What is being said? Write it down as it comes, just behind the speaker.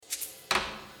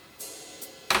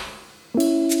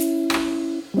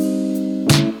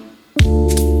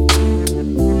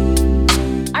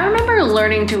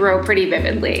learning to row pretty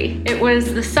vividly. It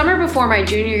was the summer before my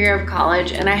junior year of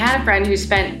college, and I had a friend who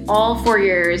spent all 4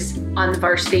 years on the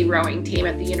varsity rowing team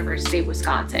at the University of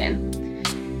Wisconsin.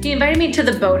 He invited me to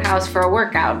the boathouse for a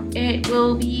workout. It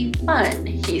will be fun,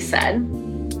 he said.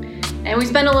 And we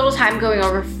spent a little time going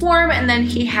over form, and then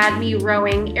he had me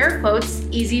rowing, air quotes,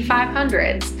 easy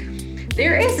 500s.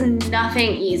 There is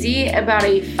nothing easy about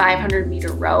a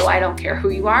 500-meter row. I don't care who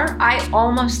you are. I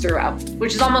almost threw up,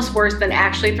 which is almost worse than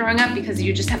actually throwing up because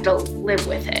you just have to live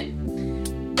with it.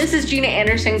 This is Gina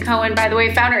Anderson Cohen, by the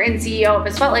way, founder and CEO of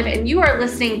A Sweat Life, and you are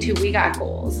listening to We Got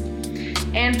Goals.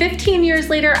 And 15 years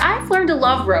later, I've learned to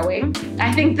love rowing.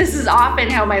 I think this is often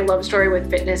how my love story with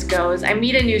fitness goes. I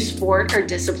meet a new sport or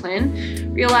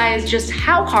discipline, realize just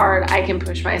how hard I can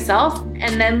push myself,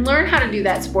 and then learn how to do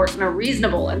that sport in a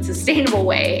reasonable and sustainable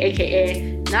way,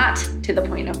 aka not to the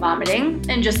point of vomiting.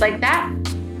 And just like that,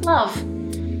 love.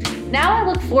 Now I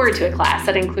look forward to a class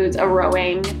that includes a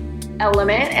rowing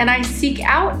element, and I seek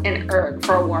out an erg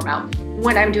for a warm-up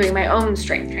when I'm doing my own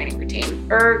strength training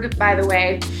routine. Erg, by the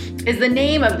way, is the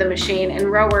name of the machine,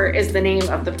 and rower is the name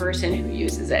of the person who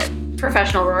uses it.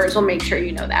 Professional rowers will make sure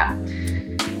you know that.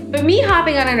 But me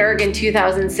hopping on an erg in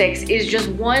 2006 is just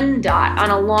one dot on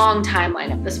a long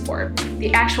timeline of the sport.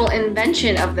 The actual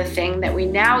invention of the thing that we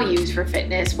now use for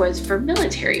fitness was for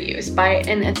military use by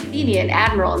an Athenian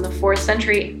admiral in the 4th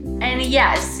century. And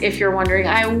yes, if you're wondering,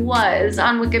 I was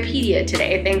on Wikipedia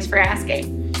today. Thanks for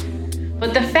asking.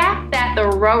 But the fact that the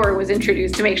rower was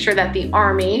introduced to make sure that the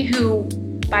army, who,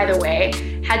 by the way,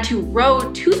 had to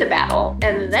row to the battle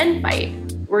and then fight,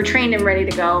 were trained and ready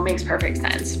to go, makes perfect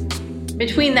sense.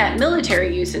 Between that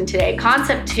military use and today,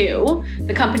 Concept 2,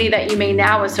 the company that you may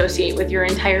now associate with your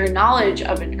entire knowledge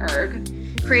of an erg,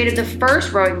 created the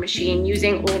first rowing machine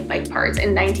using old bike parts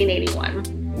in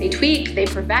 1981. They tweaked, they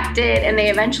perfected, and they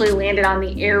eventually landed on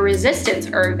the air resistance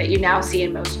erg that you now see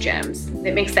in most gyms.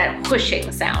 That makes that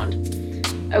whooshing sound.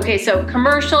 Okay, so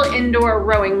commercial indoor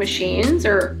rowing machines,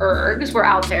 or ergs, were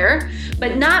out there,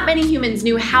 but not many humans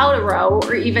knew how to row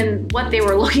or even what they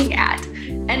were looking at.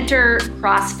 Enter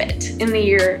CrossFit in the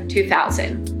year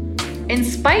 2000. In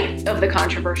spite of the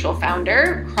controversial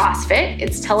founder, CrossFit,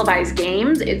 its televised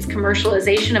games, its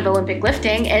commercialization of Olympic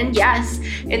lifting, and yes,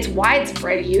 its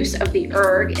widespread use of the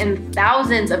erg in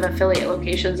thousands of affiliate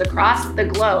locations across the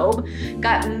globe,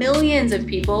 got millions of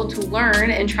people to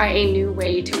learn and try a new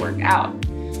way to work out.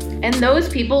 And those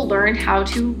people learned how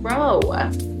to row.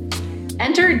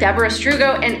 Enter Deborah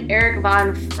Strugo and Eric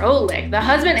von Froelich, the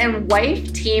husband and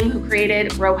wife team who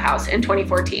created Row House in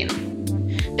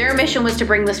 2014. Their mission was to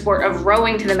bring the sport of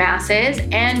rowing to the masses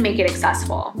and make it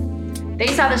accessible. They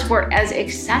saw the sport as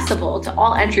accessible to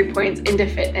all entry points into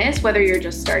fitness, whether you're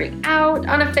just starting out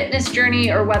on a fitness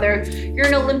journey or whether you're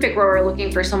an Olympic rower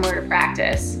looking for somewhere to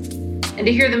practice. And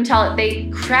to hear them tell it, they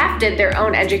crafted their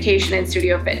own education in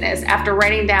studio fitness after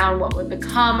writing down what would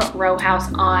become Row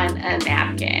House on a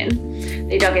napkin.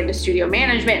 They dug into studio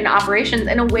management and operations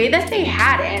in a way that they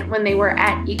hadn't when they were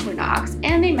at Equinox,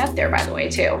 and they met there, by the way,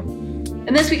 too.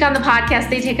 And this week on the podcast,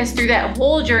 they take us through that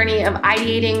whole journey of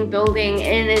ideating, building,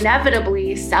 and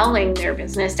inevitably selling their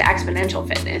business to Exponential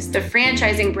Fitness, the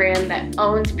franchising brand that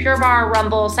owns Pure Barre,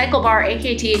 Rumble, Cycle Bar,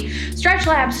 AKT, Stretch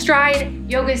Lab, Stride,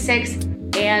 Yoga 6,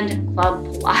 and Club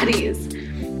Pilates.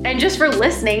 And just for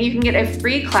listening, you can get a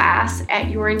free class at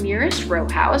your nearest Row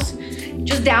House.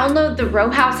 Just download the Row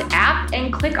House app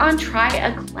and click on Try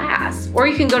a Class. Or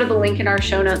you can go to the link in our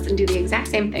show notes and do the exact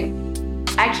same thing.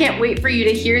 I can't wait for you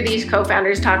to hear these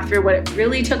co-founders talk through what it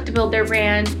really took to build their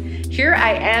brand. Here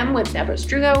I am with Deborah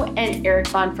Strugo and Eric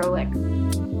von Froelich.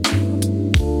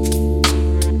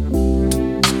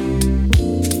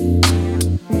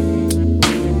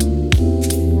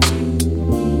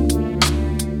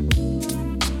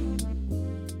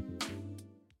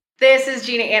 This is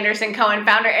Gina Anderson Cohen,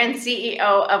 founder and CEO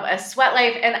of A Sweat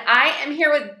Life, and I am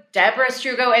here with Deborah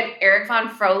Strugo and Eric von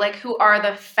Froelich, who are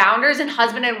the founders and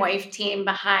husband and wife team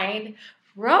behind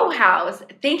Row House.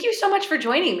 Thank you so much for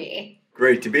joining me.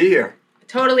 Great to be here.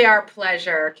 Totally our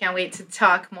pleasure. Can't wait to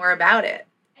talk more about it.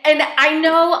 And I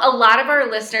know a lot of our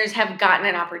listeners have gotten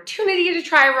an opportunity to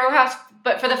try Row House,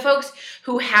 but for the folks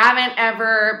who haven't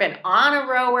ever been on a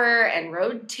rower and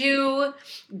rowed together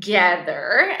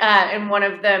in one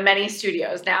of the many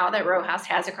studios now that Row House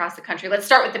has across the country, let's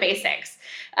start with the basics.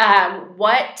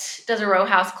 What does a Row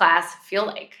House class feel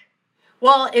like?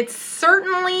 Well, it's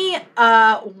certainly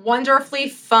a wonderfully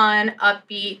fun,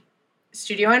 upbeat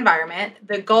studio environment.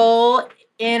 The goal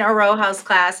in a Row House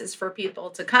class is for people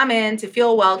to come in, to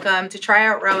feel welcome, to try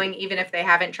out rowing even if they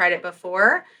haven't tried it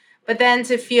before, but then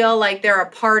to feel like they're a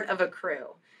part of a crew.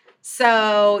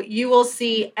 So you will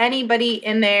see anybody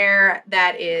in there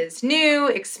that is new,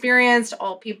 experienced,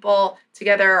 all people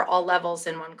together, all levels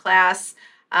in one class.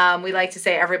 We like to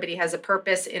say everybody has a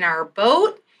purpose in our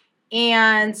boat.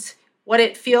 And what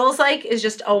it feels like is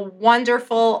just a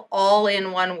wonderful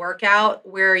all-in-one workout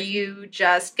where you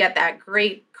just get that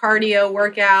great cardio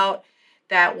workout,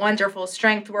 that wonderful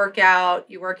strength workout,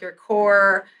 you work your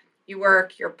core, you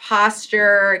work your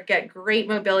posture, get great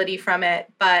mobility from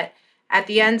it, but at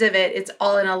the end of it, it's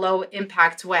all in a low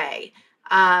impact way.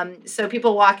 So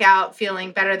people walk out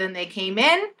feeling better than they came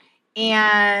in,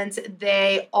 and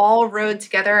they all rode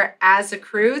together as a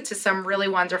crew to some really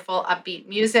wonderful upbeat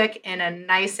music in a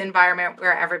nice environment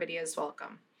where everybody is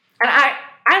welcome. And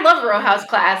I love row house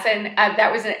class, and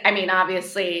that was, I mean,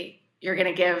 obviously you're going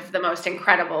to give the most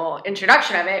incredible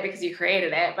introduction of it because you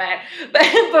created it. But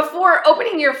before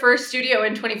opening your first studio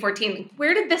in 2014,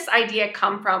 where did this idea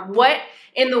come from? What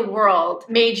in the world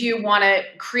made you want to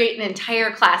create an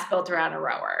entire class built around a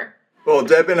rower? Well,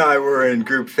 Deb and I were in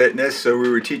group fitness, so we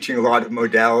were teaching a lot of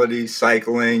modalities,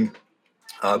 cycling,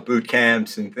 boot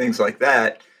camps, and things like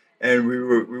that. And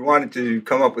we wanted to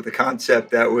come up with a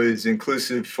concept that was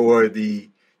inclusive for the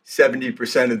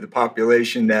 70% of the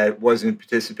population that wasn't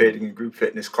participating in group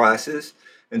fitness classes.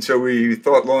 And so we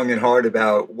thought long and hard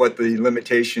about what the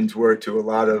limitations were to a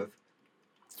lot of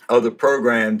other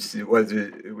programs, whether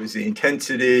it was the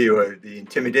intensity or the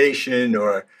intimidation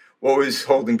or what was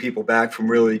holding people back from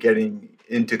really getting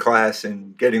into class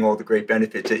and getting all the great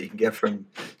benefits that you can get from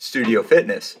studio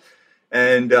fitness.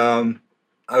 And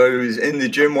I was in the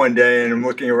gym one day and I'm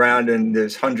looking around and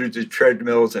there's hundreds of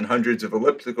treadmills and hundreds of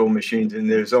elliptical machines and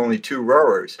there's only 2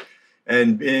 rowers.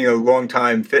 And being a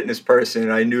longtime fitness person,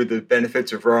 I knew the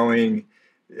benefits of rowing,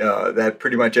 that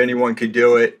pretty much anyone could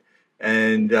do it.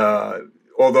 And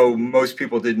although most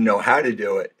people didn't know how to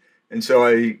do it. And so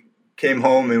I came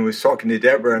home and was talking to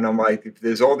Deborah and I'm like, if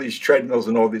there's all these treadmills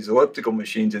and all these elliptical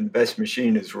machines and the best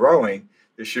machine is rowing,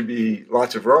 there should be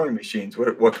lots of rowing machines.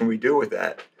 What can we do with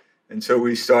that? And so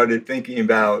we started thinking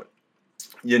about,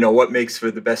 what makes for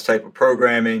the best type of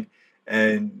programming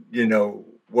and,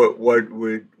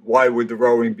 why would the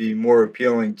rowing be more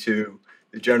appealing to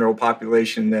the general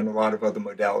population than a lot of other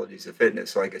modalities of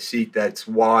fitness, like a seat that's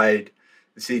wide,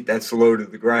 a seat that's low to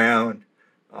the ground,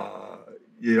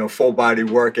 full body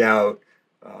workout,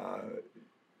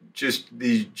 just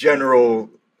these general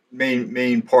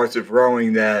main parts of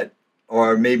rowing that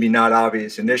are maybe not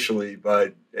obvious initially,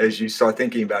 but as you start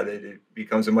thinking about it, it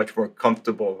becomes a much more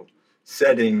comfortable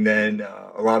setting than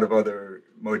a lot of other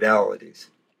modalities.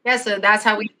 Yeah, so that's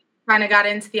how we kind of got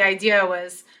into the idea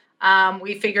was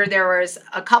we figured there was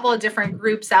a couple of different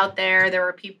groups out there. There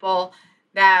were people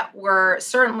that were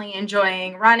certainly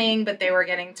enjoying running, but they were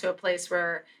getting to a place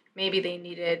where maybe they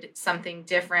needed something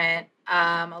different,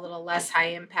 a little less high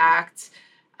impact.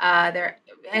 And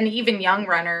even young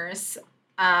runners.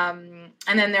 And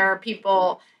then there are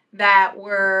people that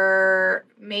were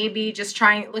maybe just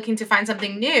looking to find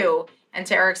something new. And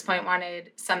to Eric's point,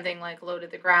 wanted something like low to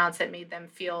the ground that made them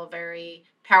feel very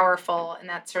powerful. And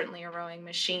that's certainly a rowing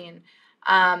machine.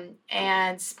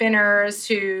 And spinners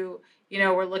who,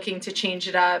 were looking to change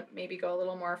it up, maybe go a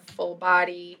little more full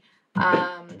body,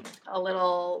 a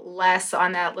little less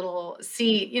on that little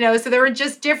seat, so there were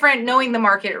just different, knowing the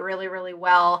market really, really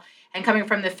well and coming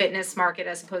from the fitness market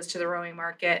as opposed to the rowing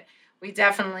market. We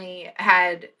definitely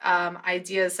had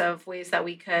ideas of ways that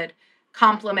we could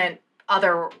complement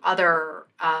other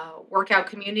workout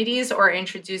communities or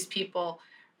introduce people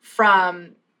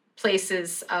from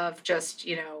places of just,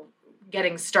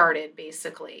 getting started,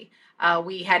 basically.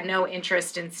 We had no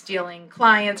interest in stealing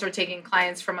clients or taking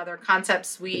clients from other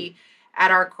concepts. We,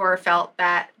 at our core, felt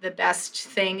that the best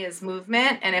thing is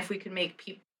movement. And if we could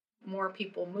make more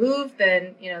people move,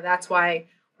 then, that's why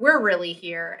we're really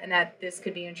here, and that this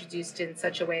could be introduced in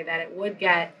such a way that it would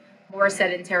get more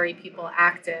sedentary people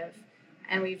active.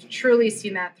 And we've truly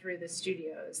seen that through the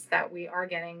studios, that we are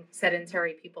getting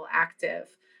sedentary people active.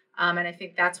 And I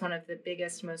think that's one of the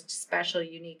biggest, most special,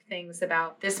 unique things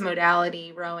about this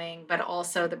modality, rowing, but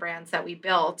also the brands that we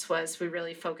built, was we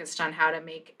really focused on how to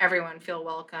make everyone feel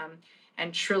welcome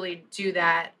and truly do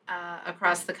that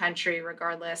across the country,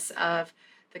 regardless of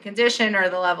the condition or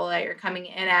the level that you're coming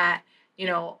in at.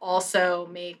 Also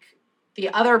make the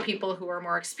other people who are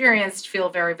more experienced feel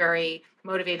very, very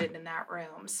motivated in that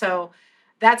room. So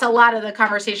that's a lot of the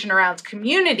conversation around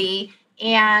community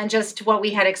and just what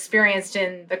we had experienced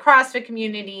in the CrossFit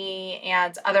community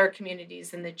and other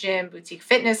communities in the gym, boutique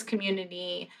fitness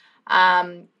community,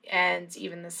 and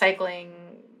even the cycling,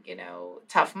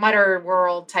 Tough Mudder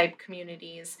world type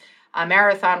communities,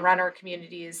 marathon runner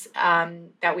communities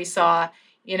that we saw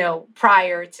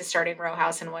prior to starting Row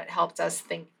House, and what helped us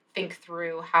think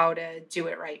through how to do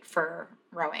it right for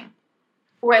rowing.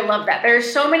 Oh, I love that.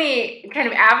 There's so many kind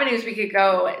of avenues we could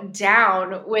go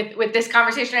down with this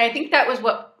conversation. I think that was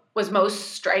what was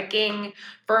most striking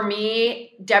for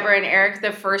me, Deborah and Eric,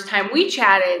 the first time we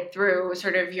chatted through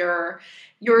sort of your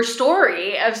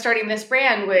story of starting this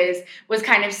brand was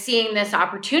kind of seeing this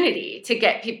opportunity to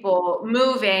get people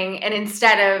moving, and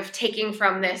instead of taking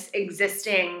from this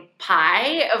existing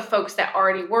pie of folks that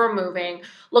already were moving,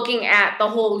 looking at the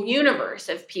whole universe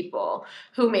of people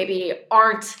who maybe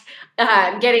aren't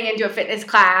getting into a fitness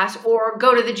class or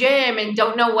go to the gym and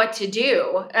don't know what to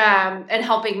do, and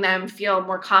helping them feel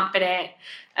more confident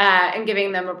and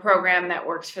giving them a program that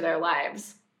works for their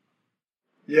lives.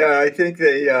 Yeah, I think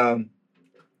the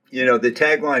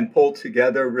tagline "Pull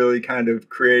Together" really kind of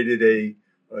created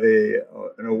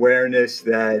an awareness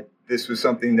that this was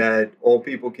something that all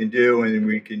people can do, and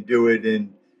we can do it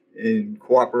in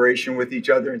cooperation with each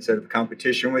other instead of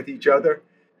competition with each other.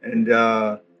 And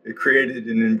it created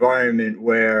an environment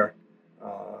where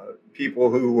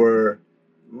people who were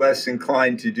less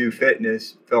inclined to do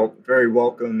fitness felt very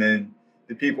welcome, and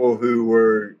the people who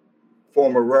were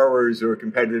former rowers or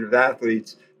competitive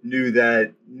athletes knew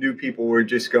that new people were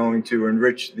just going to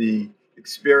enrich the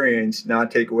experience, not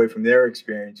take away from their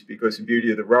experience, because the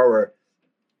beauty of the rower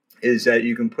is that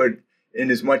you can put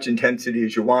in as much intensity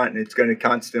as you want, and it's going to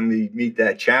constantly meet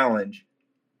that challenge.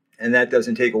 And that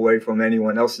doesn't take away from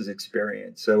anyone else's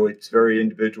experience. So it's very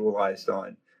individualized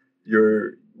on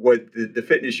the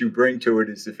fitness you bring to it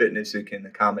is the fitness it can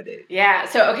accommodate. Yeah.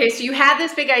 So you had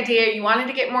this big idea. You wanted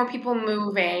to get more people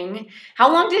moving.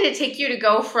 How long did it take you to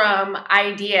go from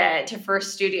idea to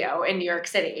first studio in New York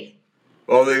City?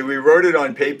 Well, we wrote it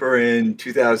on paper in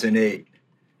 2008.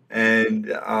 And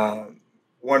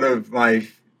one of my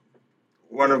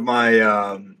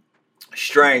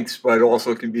strengths, but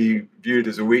also can be viewed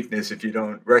as a weakness if you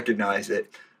don't recognize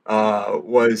it,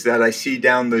 was that I see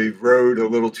down the road a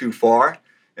little too far.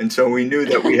 And so we knew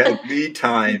that we had lead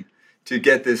time to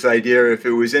get this idea. If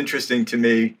it was interesting to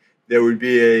me, there would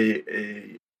be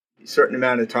a certain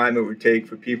amount of time it would take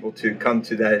for people to come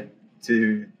to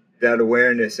that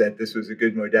awareness that this was a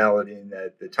good modality and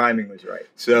that the timing was right.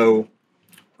 So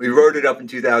we wrote it up in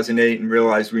 2008 and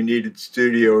realized we needed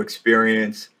studio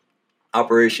experience,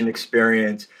 operation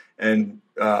experience, and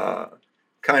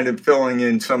kind of filling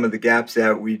in some of the gaps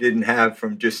that we didn't have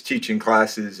from just teaching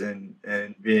classes and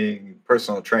being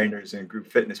personal trainers and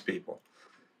group fitness people.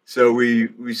 So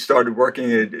we started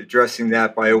working at addressing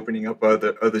that by opening up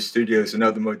other studios and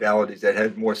other modalities that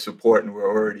had more support and were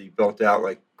already built out,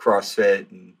 like CrossFit.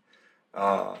 And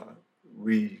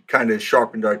we kind of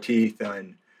sharpened our teeth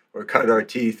cut our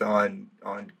teeth on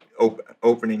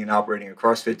opening and operating a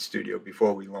CrossFit studio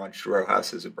before we launched Row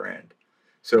House as a brand.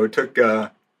 So it took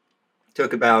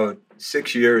about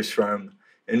 6 years from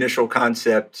initial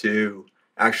concept to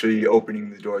actually opening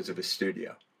the doors of a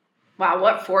studio. Wow,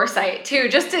 what foresight too!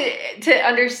 Just to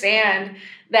understand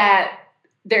that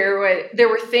there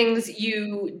were things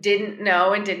you didn't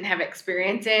know and didn't have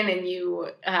experience in, and you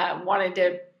wanted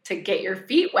to get your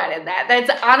feet wet in that.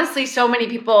 That's honestly so many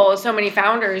people, so many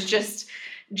founders just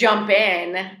jump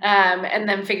in and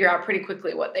then figure out pretty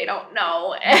quickly what they don't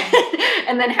know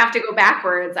and then have to go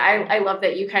backwards. I love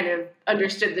that you kind of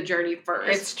understood the journey first.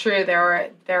 It's true. There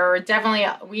were definitely,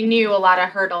 we knew a lot of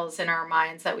hurdles in our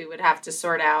minds that we would have to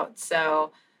sort out.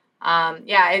 So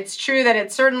it's true that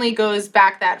it certainly goes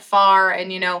back that far.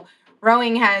 And,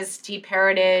 rowing has deep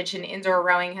heritage, and indoor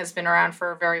rowing has been around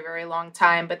for a very, very long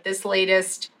time. But this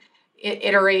latest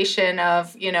iteration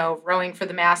of, rowing for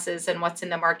the masses and what's in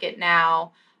the market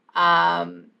now,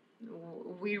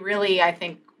 we really, I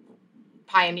think,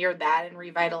 pioneered that and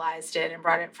revitalized it and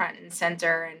brought it front and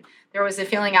center. And there was a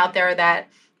feeling out there that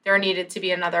there needed to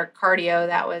be another cardio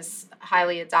that was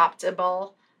highly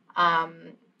adoptable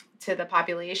to the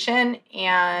population,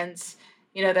 and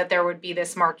that there would be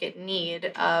this market need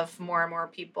of more and more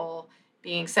people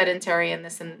being sedentary and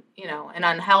and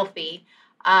unhealthy.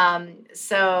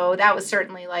 So that was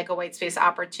certainly like a white space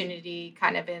opportunity,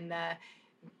 kind of in the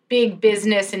big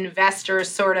business investor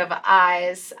sort of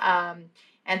eyes,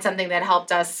 and something that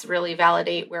helped us really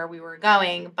validate where we were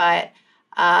going. But,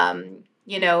 one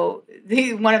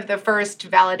of the first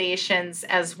validations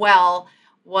as well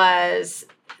was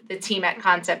the team at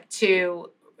Concept 2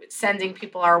 sending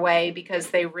people our way, because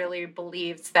they really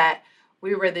believed that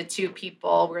we were the two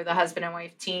people, we were the husband and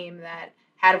wife team that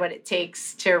had what it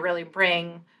takes to really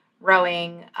bring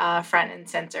rowing front and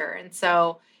center. And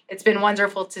so it's been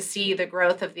wonderful to see the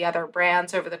growth of the other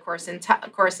brands over the course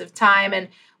of time. And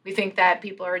we think that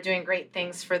people are doing great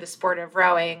things for the sport of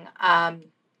rowing.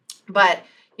 But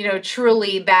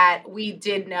truly that we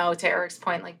did know, to Eric's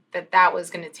point, like that was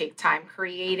going to take time,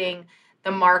 creating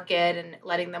the market and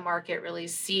letting the market really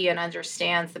see and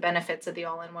understand the benefits of the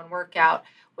all-in-one workout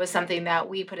was something that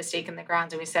we put a stake in the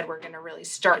ground, and we said we're going to really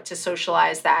start to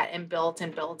socialize that and build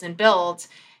and build and build.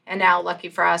 And now, lucky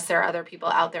for us, there are other people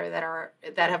out there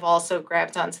that have also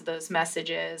grabbed onto those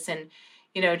messages and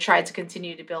tried to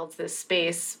continue to build this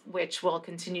space, which will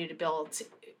continue to build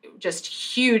just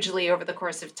hugely over the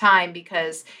course of time.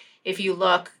 Because if you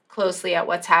look closely at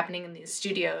what's happening in these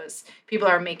studios, people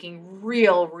are making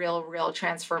real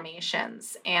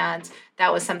transformations, and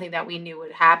that was something that we knew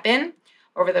would happen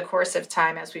over the course of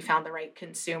time as we found the right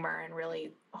consumer and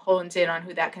really honed in on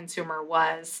who that consumer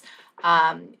was.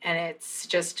 And it's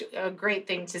just a great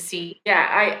thing to see. Yeah,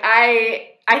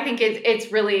 I think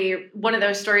it's really one of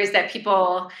those stories that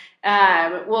people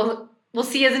will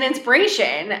see as an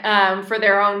inspiration for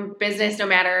their own business, no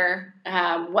matter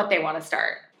what they want to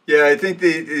start. Yeah, I think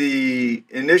the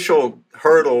initial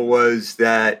hurdle was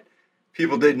that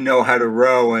people didn't know how to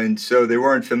row, and so they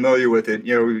weren't familiar with it.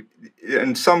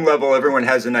 In some level, everyone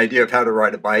has an idea of how to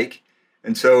ride a bike.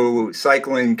 And so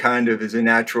cycling kind of is a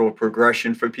natural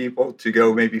progression for people to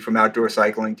go maybe from outdoor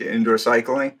cycling to indoor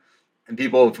cycling. And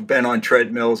people have been on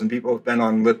treadmills and people have been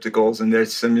on ellipticals, and they're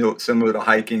similar to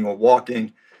hiking or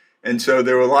walking. And so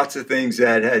there were lots of things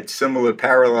that had similar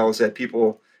parallels that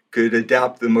people could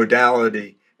adapt the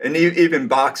modality. And even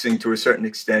boxing to a certain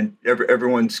extent,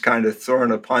 everyone's kind of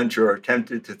thrown a punch or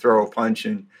attempted to throw a punch.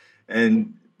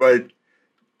 But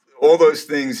all those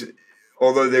things,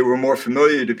 although they were more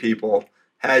familiar to people,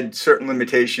 had certain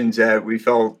limitations that we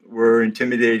felt were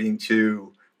intimidating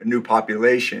to a new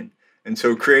population. And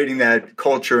so creating that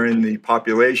culture in the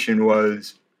population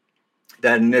was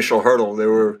that initial hurdle.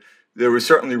 There were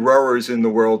certainly rowers in the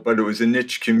world, but it was a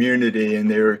niche community,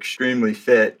 and they were extremely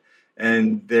fit,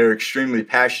 and they're extremely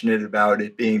passionate about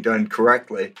it being done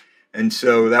correctly. And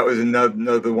so that was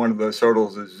another one of those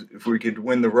hurdles, is if we could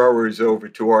win the rowers over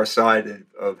to our side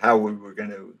of how we were going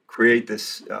to create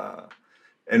this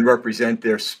and represent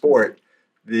their sport,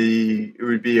 it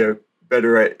would be a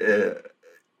better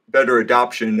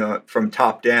adoption from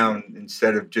top down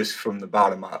instead of just from the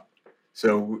bottom up.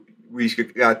 So we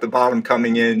got the bottom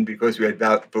coming in because we had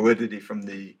validity from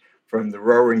the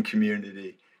rowing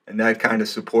community, and that kind of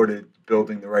supported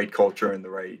building the right culture and the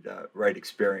right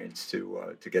experience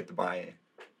to get the buy-in.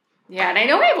 Yeah, and I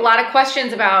know we have a lot of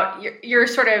questions about your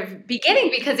sort of beginning,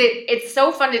 because it's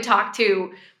so fun to talk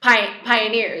to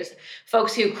pioneers,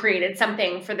 folks who created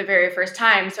something for the very first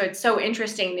time. So it's so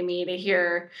interesting to me to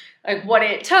hear like what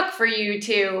it took for you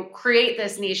to create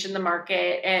this niche in the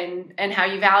market and how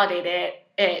you validated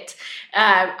it.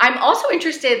 I'm also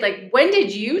interested, like, when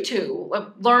did you two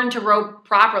learn to row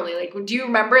properly? Like, do you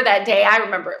remember that day? I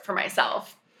remember it for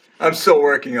myself. I'm still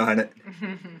working on it.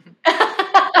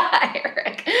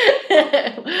 Eric.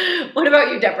 What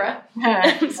about you, Deborah?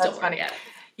 I'm still funny.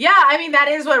 Yeah, I mean, that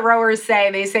is what rowers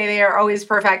say. They say they are always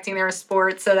perfecting their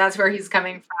sport, so that's where he's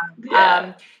coming from.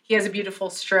 Yeah. He has a beautiful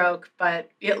stroke, but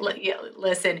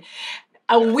listen,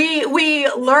 we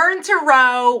learned to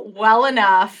row well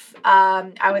enough.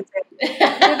 I would say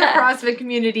in the CrossFit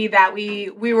community that we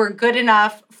were good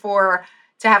enough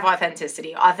to have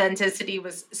authenticity. Authenticity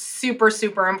was super,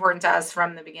 super important to us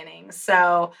from the beginning.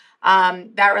 So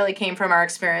that really came from our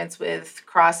experience with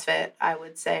CrossFit, I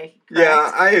would say. Correct?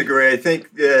 Yeah, I agree. I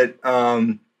think that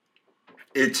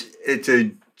it's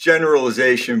a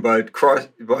generalization, but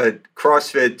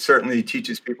CrossFit certainly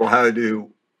teaches people how to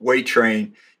weight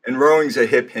train, and rowing's a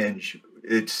hip hinge.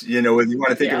 It's, whether you want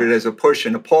to think of it as a push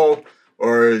and a pull,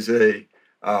 or as a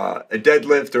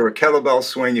deadlift or a kettlebell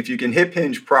swing, if you can hip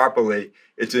hinge properly,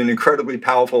 it's an incredibly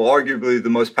powerful, arguably the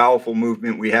most powerful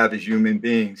movement we have as human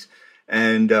beings.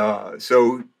 And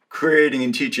so creating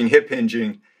and teaching hip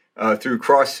hinging through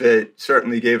CrossFit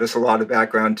certainly gave us a lot of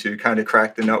background to kind of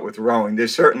crack the nut with rowing.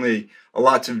 There's certainly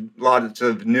lots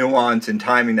of nuance and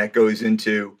timing that goes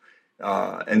into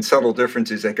and subtle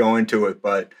differences that go into it.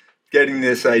 But getting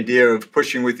this idea of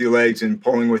pushing with your legs and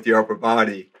pulling with your upper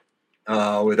body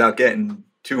without getting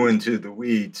too into the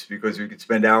weeds, because we could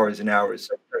spend hours and hours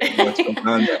what's going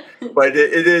on there. But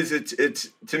it's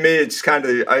to me, it's kind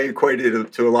of, I equate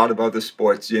it to a lot of other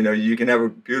sports. You can have a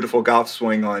beautiful golf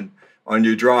swing on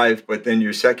your drive, but then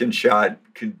your second shot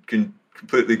can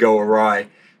completely go awry.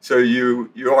 So you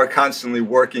are constantly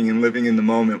working and living in the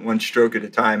moment, one stroke at a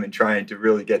time, and trying to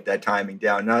really get that timing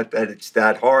down. Not that it's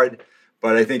that hard,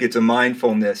 but I think it's a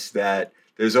mindfulness that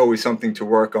there's always something to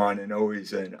work on and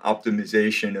always an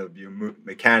optimization of your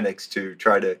mechanics to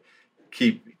try to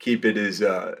keep it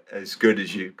as good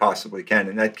as you possibly can,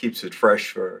 and that keeps it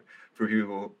fresh for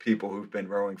people who've been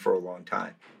rowing for a long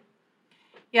time.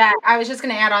 Yeah, I was just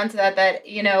going to add on to that,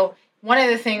 one of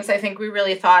the things I think we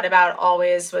really thought about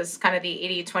always was kind of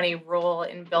the 80-20 rule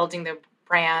in building the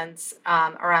brands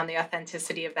around the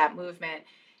authenticity of that movement.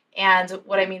 And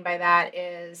what I mean by that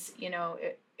is,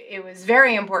 it was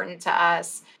very important to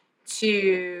us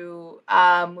to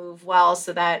move well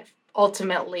so that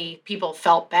ultimately people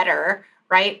felt better,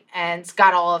 right? And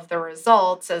got all of the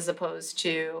results, as opposed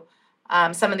to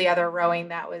some of the other rowing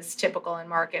that was typical in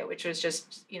market, which was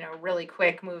just, really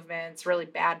quick movements, really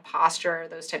bad posture,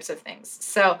 those types of things.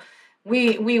 So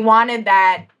we wanted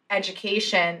that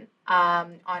education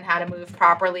on how to move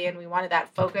properly, and we wanted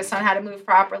that focus on how to move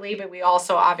properly, but we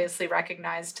also obviously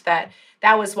recognized that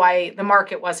was why the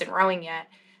market wasn't rowing yet.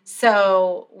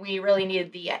 So we really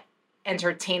needed the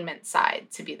entertainment side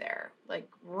to be there,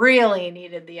 really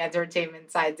needed the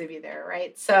entertainment side to be there,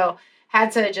 right? So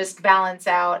had to just balance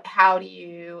out, how do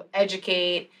you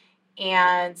educate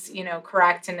and,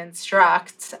 correct and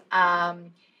instruct,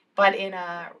 but in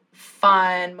a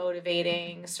fun,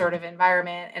 motivating sort of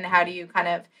environment, and how do you kind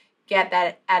of get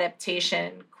that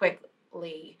adaptation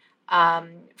quickly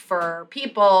for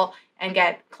people and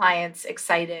get clients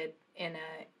excited in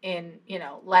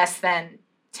less than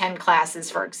 10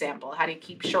 classes, for example. How do you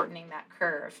keep shortening that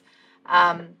curve?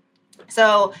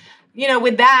 So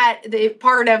with that, the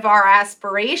part of our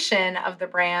aspiration of the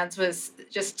brands was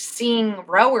just seeing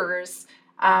rowers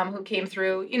who came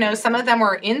through. Some of them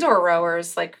were indoor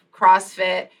rowers, like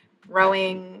CrossFit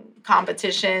rowing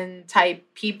competition type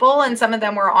people, and some of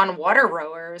them were on water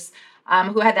rowers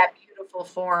who had that beautiful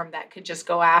form that could just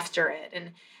go after it,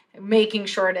 and making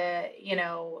sure to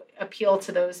appeal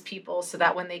to those people so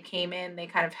that when they came in, they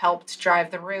kind of helped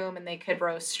drive the room, and they could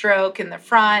row stroke in the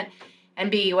front and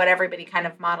be what everybody kind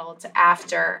of modeled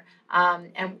after,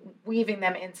 and weaving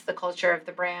them into the culture of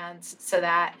the brands so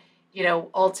that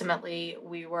ultimately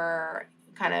we were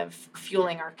kind of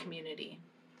fueling our community.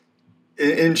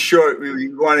 In short,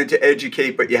 we wanted to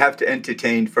educate, but you have to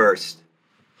entertain first.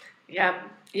 Yep.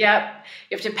 You have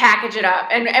to package it up.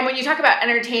 And when you talk about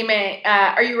entertainment,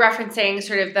 are you referencing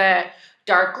sort of the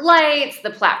dark lights, the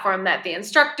platform that the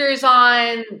instructor's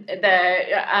on,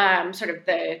 the sort of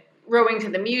the rowing to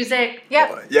the music?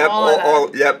 Yep.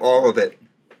 All of it.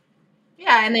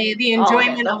 Yeah, and the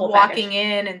enjoyment of walking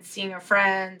in and seeing a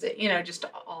friend, just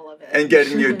all of it. And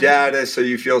getting your data so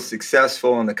you feel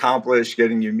successful and accomplished,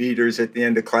 getting your meters at the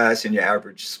end of class and your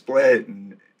average split,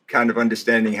 and kind of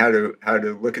understanding how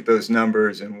to look at those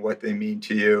numbers and what they mean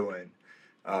to you, and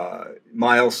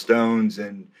milestones,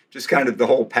 and just kind of the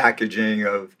whole packaging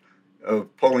of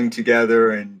pulling together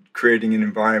and creating an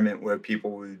environment where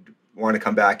people would want to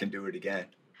come back and do it again.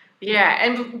 Yeah,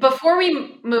 and before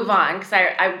we move on, because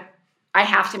I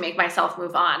have to make myself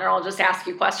move on, or I'll just ask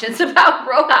you questions about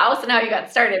Row House and how you got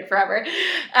started forever.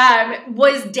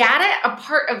 Was data a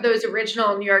part of those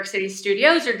original New York City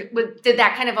studios, or did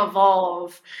that kind of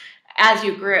evolve as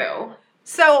you grew?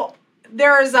 So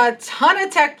there's a ton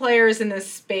of tech players in this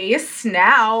space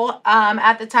now.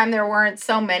 At the time, there weren't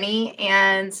so many,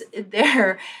 and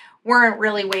there weren't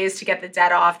really ways to get the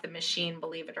data off the machine,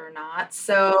 believe it or not.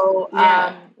 So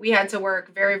we had to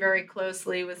work very, very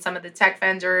closely with some of the tech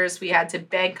vendors. We had to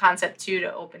beg Concept2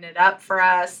 to open it up for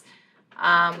us.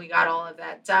 We got all of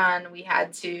that done. We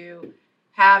had to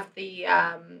have the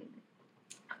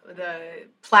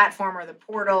platform or the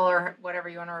portal or whatever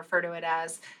you want to refer to it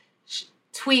as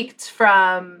tweaked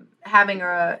from having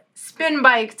a spin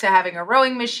bike to having a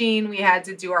rowing machine. We had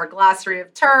to do our glossary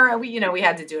of term. We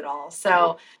had to do it all.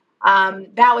 So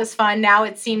that was fun. Now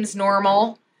it seems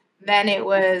normal. Then it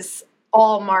was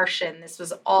all Martian. This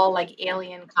was all like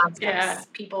alien concepts. Yeah.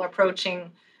 People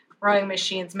approaching rowing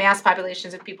machines, mass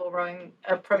populations of people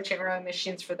approaching rowing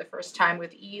machines for the first time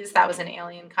with ease. That was an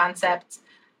alien concept.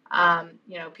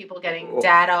 People getting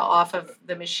data off of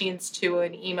the machines to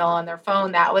an email on their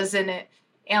phone. That was an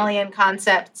alien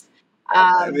concept.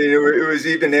 It was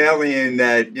even alien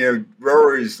that,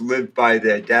 rowers live by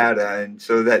their data. And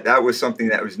so that was something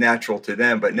that was natural to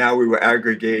them. But now we were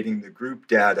aggregating the group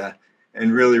data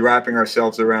and really wrapping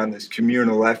ourselves around this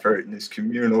communal effort and this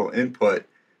communal input.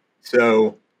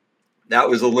 So that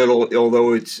was a little,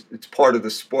 although it's part of the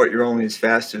sport, you're only as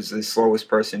fast as the slowest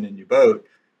person in your boat.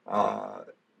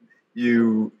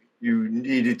 You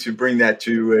needed to bring that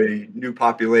to a new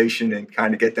population and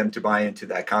kind of get them to buy into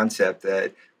that concept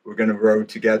that we're going to row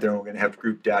together and we're going to have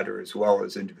group data as well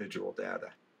as individual data.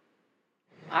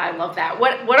 I love that.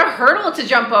 What a hurdle to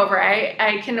jump over.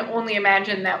 I can only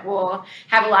imagine that we'll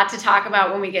have a lot to talk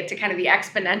about when we get to kind of the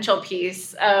exponential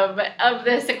piece of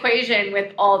this equation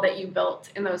with all that you built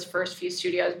in those first few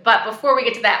studios. But before we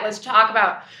get to that, let's talk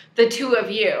about the two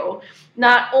of you.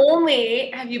 Not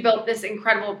only have you built this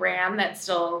incredible brand that's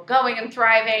still going and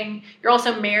thriving, you're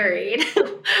also married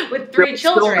with 3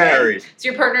 children. Still married. So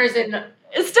your partner's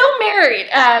still married.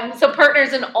 So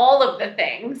partners in all of the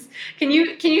things. Can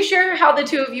you share how the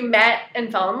two of you met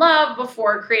and fell in love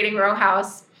before creating Row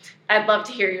House? I'd love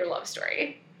to hear your love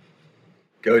story.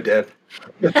 Go, Deb.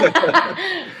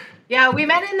 Yeah, we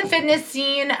met in the fitness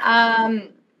scene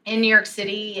in New York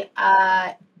City.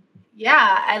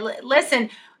 Listen,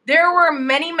 there were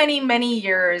many, many, many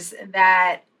years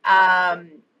that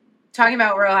talking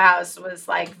about Row House was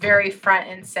like very front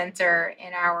and center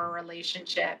in our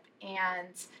relationship.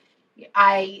 And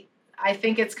I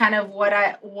think it's kind of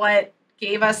what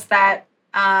gave us that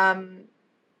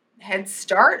head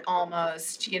start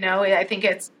almost, I think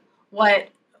it's what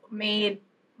made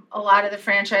a lot of the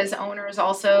franchise owners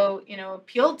also,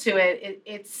 appealed to it.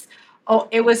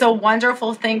 It was a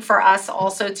wonderful thing for us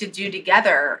also to do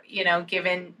together,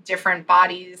 given different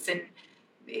bodies, and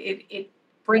it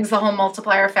brings the whole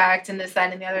multiplier effect and this,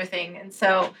 that, and the other thing. And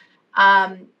so,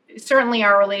 certainly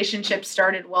our relationship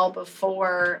started well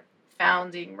before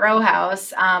founding Row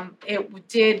House. It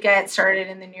did get started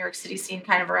in the New York City scene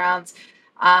kind of around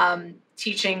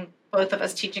both of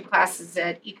us teaching classes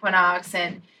at Equinox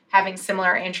and having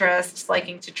similar interests,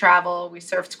 liking to travel. We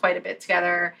surfed quite a bit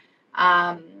together.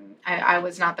 I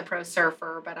was not the pro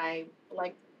surfer, but I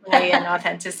like lay in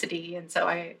authenticity, and so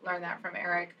I learned that from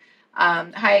Eric.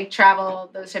 Hike, travel,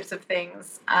 those types of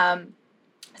things.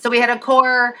 So we had a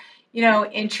core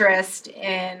interest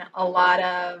in a lot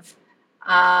of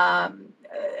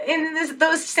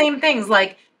those same things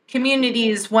like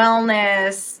communities,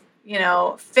 wellness,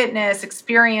 fitness,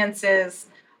 experiences.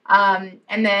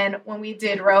 And then when we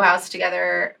did Row House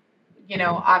together,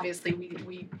 obviously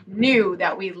we knew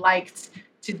that we liked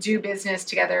to do business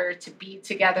together, to be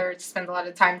together, to spend a lot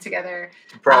of time together.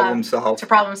 To problem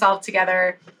solve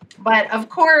together. But of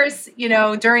course,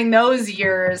 during those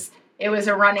years, it was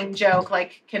a running joke,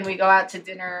 like, can we go out to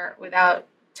dinner without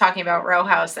talking about Row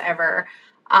House ever?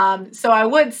 So I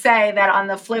would say that on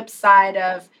the flip side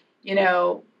of,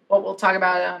 what we'll talk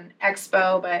about on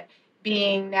Expo, but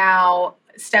being now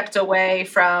stepped away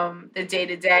from the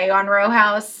day-to-day on Row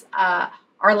House,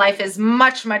 our life is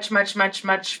much, much, much, much,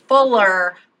 much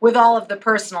fuller with all of the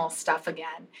personal stuff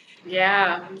again.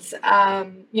 Yeah.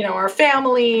 And, our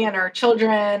family and our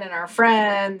children and our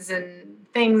friends and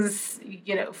things,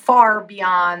 far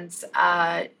beyond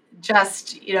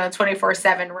just,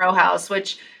 24/7 Row House,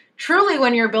 which truly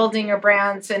when you're building a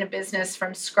brand and a business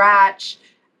from scratch,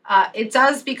 it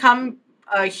does become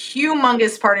a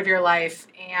humongous part of your life.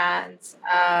 And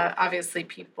obviously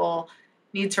people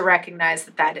need to recognize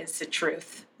that is the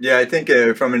truth. Yeah, I think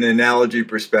from an analogy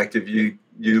perspective, you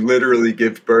literally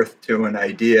give birth to an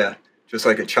idea, just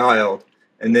like a child.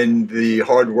 And then the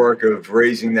hard work of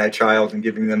raising that child and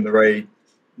giving them the right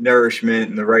nourishment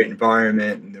and the right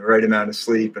environment and the right amount of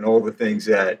sleep and all the things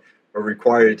that are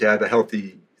required to have a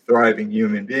healthy, thriving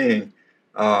human being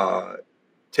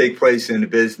take place in a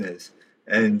business.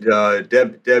 And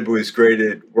Deb was great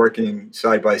at working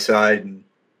side by side and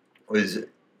was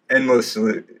endless.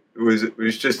 It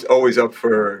was just always up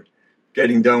for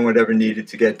getting done whatever needed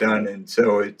to get done. And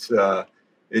so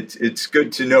it's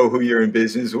good to know who you're in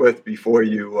business with before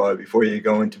you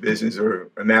go into business or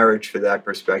a marriage for that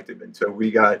perspective. And so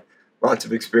we got lots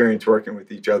of experience working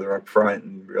with each other up front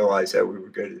and realized that we were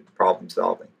good at problem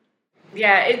solving.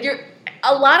 Yeah,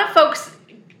 a lot of folks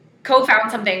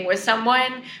co-found something with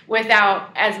someone without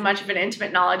as much of an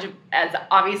intimate knowledge as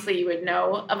obviously you would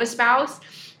know of a spouse,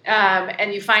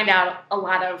 and you find out a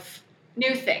lot of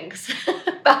new things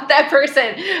about that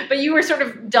person. But you were sort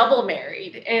of double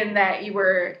married in that you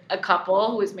were a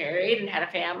couple who was married and had a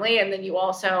family, and then you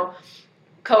also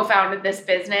co-founded this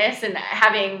business, and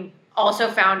having also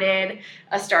founded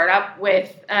a startup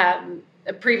with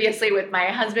previously with my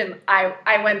husband,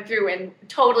 I went through and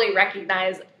totally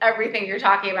recognized everything you're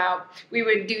talking about. We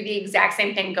would do the exact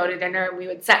same thing, go to dinner, and we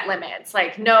would set limits,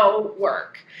 like no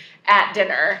work at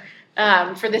dinner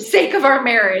for the sake of our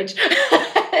marriage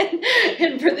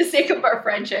and for the sake of our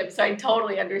friendship. So I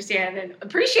totally understand and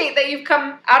appreciate that you've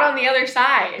come out on the other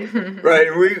side. Right.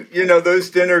 And those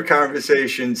dinner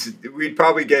conversations, we'd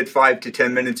probably get 5 to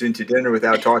 10 minutes into dinner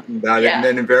without talking about it. And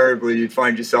then invariably you'd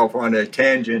find yourself on a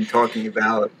tangent talking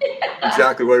about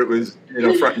exactly what it was,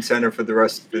 front and center for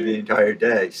the entire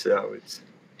day. So it's,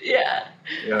 Yeah.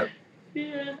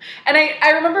 Yeah. And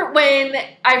I remember when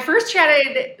I first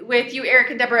chatted with you, Eric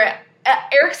and Deborah,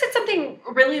 Eric said something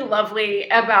really lovely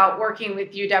about working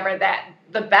with you, Deborah, that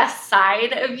the best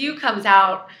side of you comes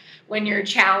out when you're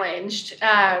challenged.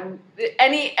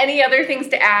 Any other things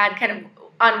to add kind of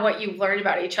on what you've learned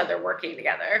about each other working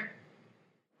together?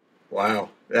 Wow,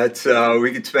 that's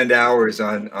we could spend hours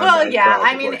on Well, that yeah.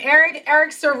 I mean, probably.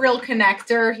 Eric's a real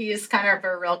connector. He's kind of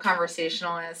a real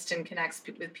conversationalist and connects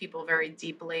with people very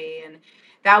deeply. And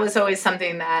that was always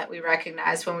something that we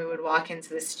recognized when we would walk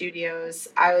into the studios.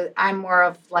 I'm more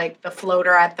of like the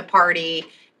floater at the party.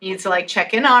 Need to like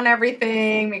check in on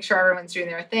everything, make sure everyone's doing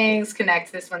their things,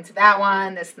 connect this one to that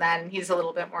one, this and that. And he's a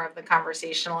little bit more of the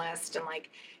conversationalist and like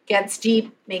gets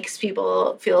deep, makes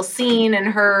people feel seen and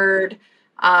heard.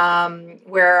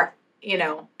 Where,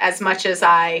 as much as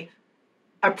I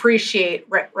appreciate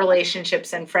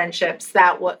relationships and friendships,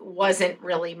 that wasn't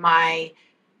really my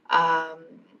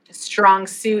strong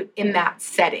suit in that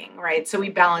setting, right? So we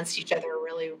balanced each other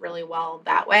really, really well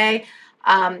that way.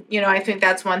 I think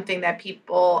that's one thing that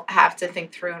people have to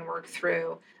think through and work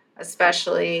through,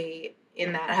 especially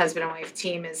in that husband and wife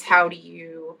team, is how do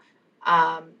you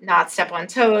not step on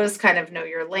toes, kind of know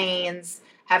your lanes,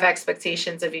 have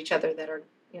expectations of each other that are,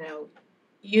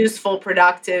 useful,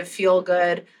 productive, feel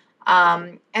good.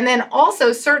 And then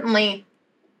also certainly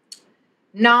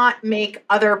not make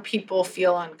other people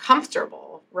feel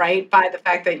uncomfortable, right? By the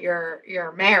fact that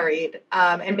you're married,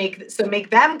 and make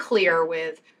them clear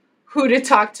with who to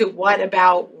talk to, what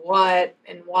about what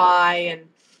and why, and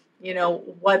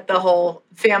what the whole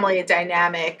family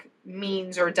dynamic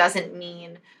means or doesn't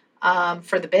mean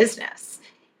for the business.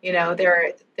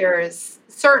 There is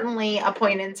certainly a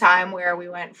point in time where we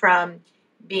went from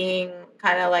being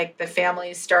kind of like the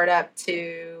family startup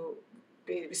to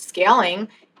scaling,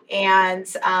 and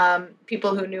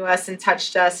people who knew us and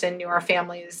touched us and knew our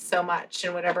families so much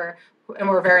and whatever, and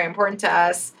were very important to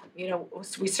us.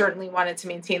 We certainly wanted to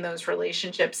maintain those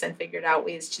relationships and figured out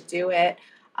ways to do it.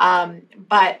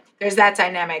 But there's that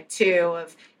dynamic too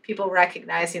of people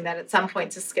recognizing that at some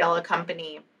point to scale a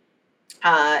company,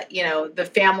 the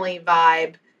family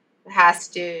vibe has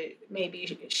to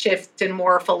maybe shift and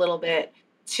morph a little bit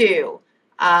too.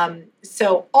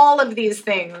 So all of these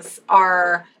things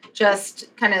are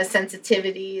just kind of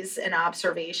sensitivities and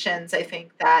observations, I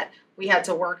think, that we had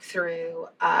to work through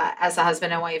as a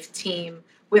husband and wife team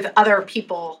with other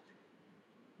people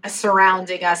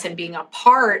surrounding us and being a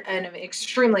part, and an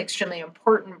extremely, extremely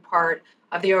important part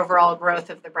of the overall growth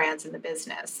of the brands in the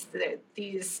business.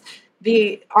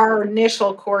 Our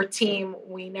initial core team,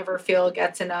 we never feel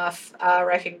gets enough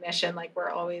recognition. Like, we're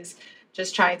always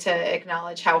just trying to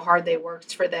acknowledge how hard they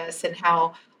worked for this and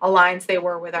how aligned they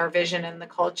were with our vision and the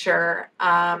culture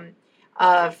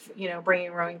of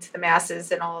bringing rowing to the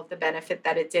masses and all of the benefit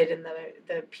that it did, and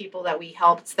the people that we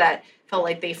helped that felt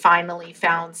like they finally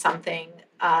found something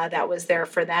that was there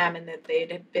for them, and that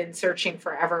they'd been searching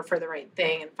forever for the right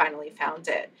thing and finally found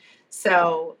it.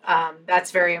 So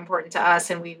that's very important to us,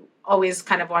 and we always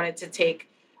kind of wanted to take,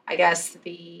 I guess,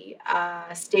 the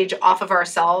stage off of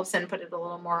ourselves and put it a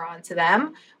little more onto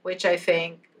them, which I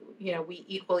think, we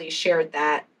equally shared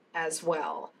that as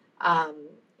well.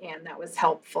 And that was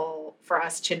helpful for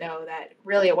us to know that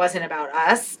really it wasn't about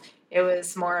us. It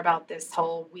was more about this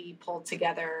whole we pulled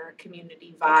together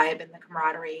community vibe and the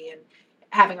camaraderie and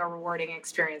having a rewarding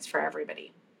experience for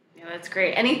everybody. Yeah, that's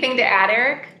great. Anything to add,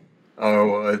 Eric?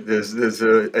 Oh, I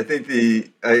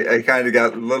think I kind of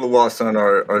got a little lost on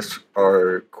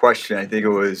our question. I think it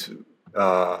was,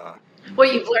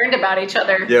 what you've learned about each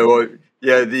other. Yeah, well,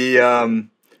 yeah,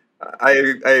 I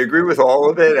agree with all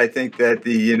of it. I think that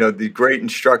the great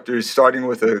instructors, starting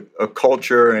with a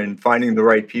culture and finding the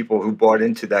right people who bought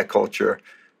into that culture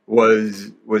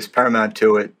was paramount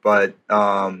to it. But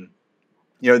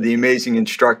the amazing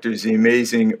instructors, the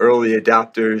amazing early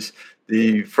adopters,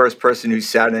 the first person who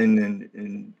sat in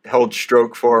and held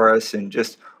stroke for us, and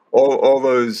just all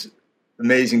those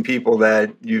amazing people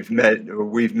that you've met or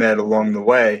we've met along the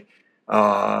way,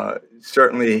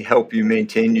 certainly help you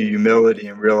maintain your humility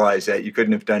and realize that you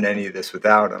couldn't have done any of this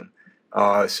without them.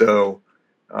 I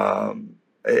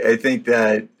think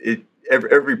that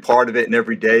every part of it and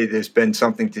every day there's been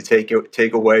something to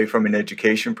take away from an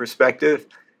education perspective.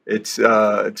 It's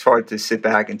hard to sit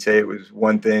back and say it was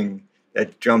one thing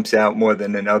that jumps out more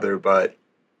than another, but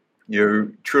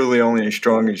you're truly only as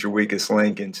strong as your weakest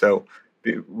link. And so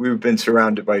we've been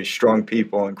surrounded by strong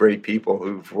people and great people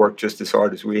who've worked just as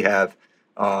hard as we have.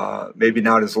 Maybe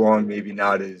not as long, maybe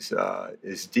not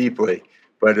as deeply,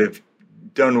 but have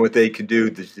done what they could do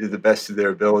to the best of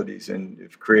their abilities, and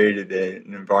have created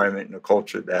an environment and a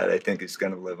culture that I think is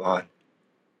going to live on.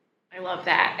 I love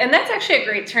that. And that's actually a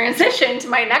great transition to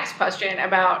my next question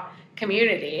about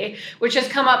community, which has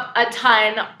come up a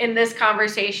ton in this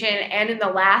conversation and in the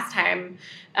last time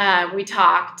we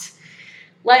talked.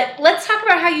 Let's talk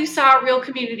about how you saw real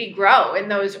community grow in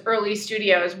those early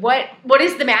studios. What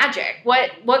is the magic?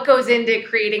 What goes into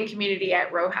creating community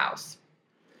at Row House?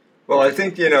 Well, I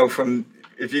think, from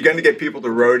if you're going to get people to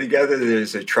row together,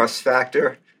 there's a trust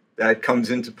factor that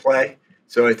comes into play.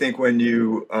 So I think when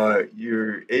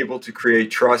you're able to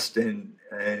create trust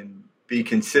and be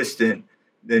consistent,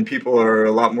 then people are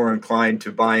a lot more inclined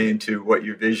to buy into what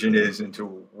your vision is and to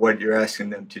what you're asking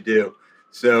them to do.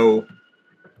 So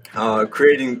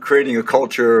creating a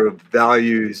culture of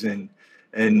values and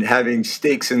having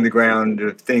stakes in the ground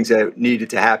of things that needed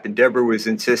to happen. Deborah was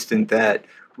insistent that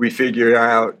we figure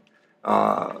out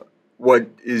what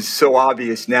is so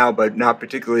obvious now, but not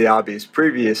particularly obvious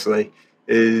previously,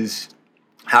 is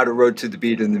how to row to the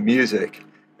beat of the music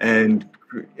and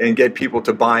get people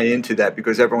to buy into that,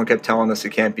 because everyone kept telling us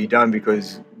it can't be done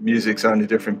because music's on a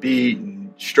different beat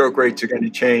and stroke rates are going to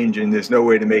change and there's no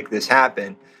way to make this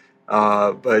happen.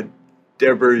 But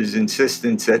Deborah's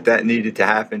insistence that needed to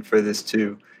happen for this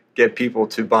to get people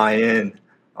to buy in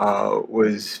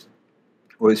was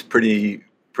pretty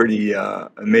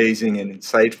amazing and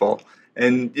insightful.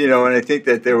 And and I think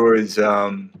that there was there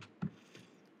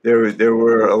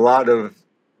were a lot of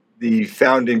the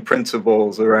founding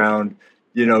principles around,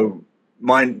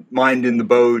 mind in the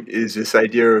boat is this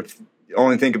idea of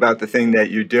only think about the thing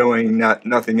that you're doing,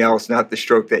 nothing else, not the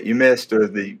stroke that you missed or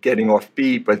the getting off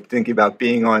beat, but thinking about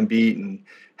being on beat and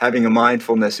having a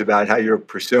mindfulness about how you're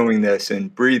pursuing this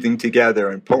and breathing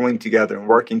together and pulling together and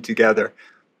working together.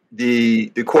 The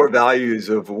core values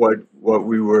of what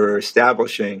we were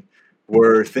establishing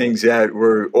were things that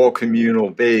were all communal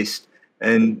based.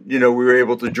 And, we were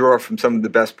able to draw from some of the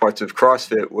best parts of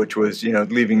CrossFit, which was,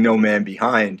 leaving no man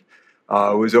behind.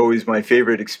 It was always my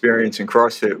favorite experience in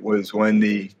CrossFit was when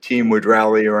the team would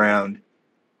rally around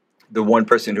the one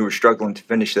person who was struggling to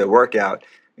finish their workout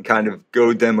and kind of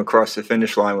goad them across the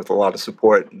finish line with a lot of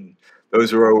support. And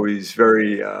those were always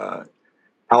very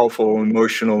powerful,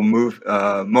 emotional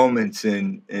moments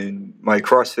in my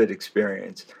CrossFit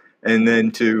experience. And then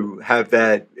to have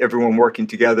that everyone working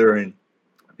together and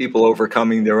people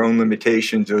overcoming their own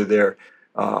limitations or their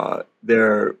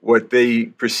what they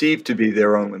perceive to be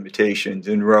their own limitations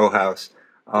in Row House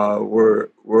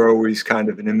were always kind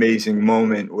of an amazing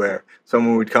moment where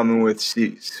someone would come in with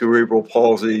cerebral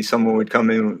palsy, someone would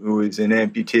come in who was an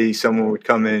amputee, someone would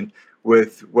come in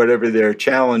with whatever their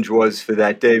challenge was for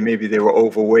that day. Maybe they were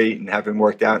overweight and haven't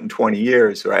worked out in 20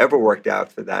 years or ever worked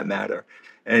out for that matter,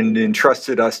 and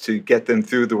entrusted us to get them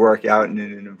through the workout in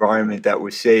an environment that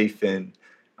was safe and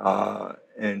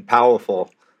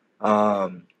powerful.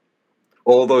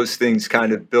 All those things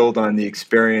kind of build on the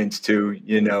experience to,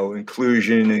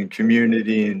 inclusion and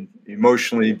community and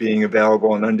emotionally being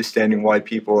available and understanding why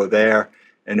people are there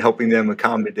and helping them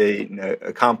accommodate and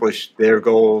accomplish their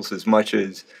goals as much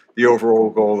as the overall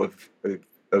goal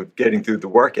of getting through the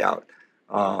workout.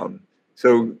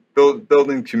 So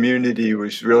building community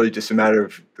was really just a matter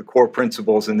of the core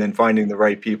principles and then finding the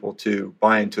right people to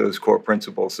buy into those core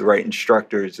principles, the right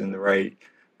instructors and the right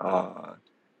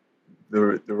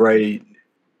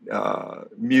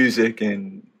music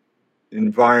and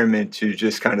environment to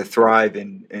just kind of thrive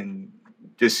and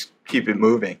just keep it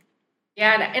moving.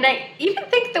 Yeah, and I even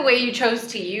think the way you chose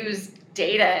to use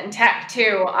data and tech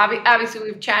too, obviously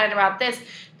we've chatted about this,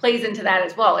 plays into that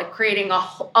as well, like creating a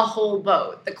whole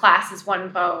boat. The class is one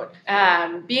boat.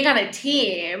 Being on a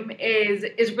team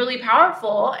is really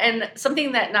powerful and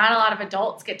something that not a lot of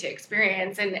adults get to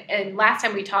experience. And last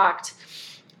time we talked,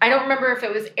 I don't remember if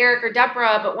it was Eric or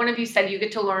Deborah, but one of you said you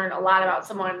get to learn a lot about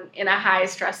someone in a high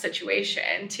stress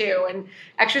situation too. And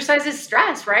exercise is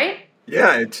stress, right?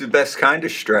 Yeah, it's the best kind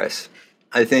of stress.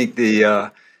 I think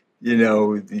your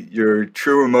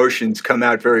true emotions come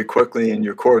out very quickly and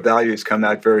your core values come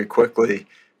out very quickly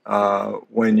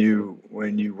when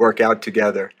you work out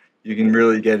together. You can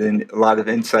really get a lot of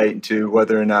insight into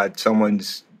whether or not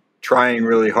someone's trying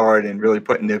really hard and really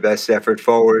putting their best effort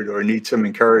forward or need some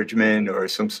encouragement or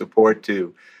some support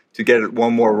to get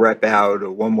one more rep out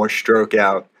or one more stroke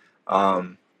out.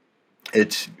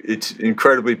 It's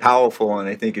incredibly powerful, and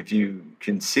I think if you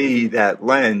can see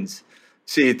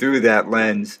it through that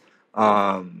lens,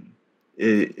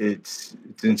 it's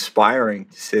inspiring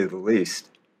to say the least.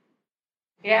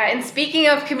 Yeah, and speaking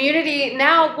of community,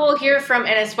 now we'll hear from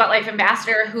a Sweat Life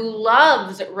ambassador who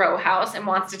loves Row House and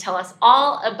wants to tell us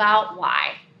all about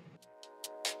why.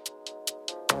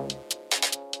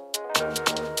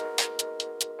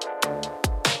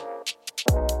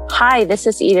 Hi, this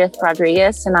is Edith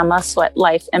Rodriguez, and I'm a Sweat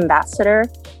Life ambassador.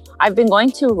 I've been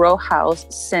going to Row House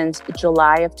since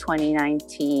July of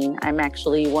 2019. I'm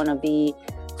actually one of the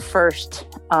first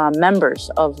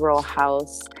members of Row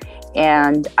House.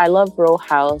 And I love Row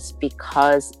House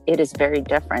because it is very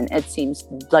different. It seems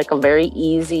like a very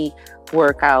easy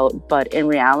workout, but in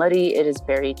reality, it is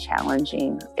very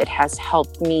challenging. It has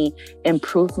helped me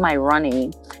improve my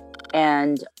running.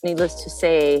 And needless to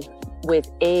say, with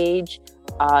age,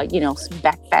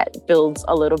 back fat builds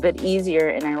a little bit easier.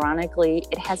 And ironically,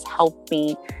 it has helped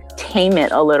me tame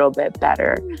it a little bit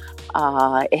better.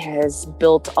 It has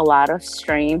built a lot of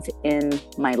strength in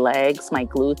my legs, my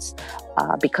glutes,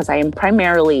 because I am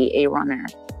primarily a runner.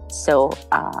 So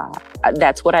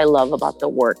that's what I love about the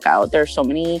workout. There are so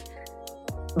many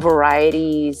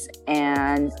varieties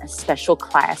and special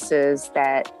classes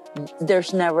that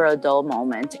there's never a dull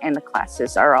moment, and the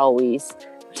classes are always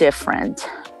different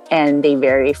and they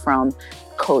vary from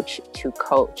coach to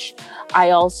coach. I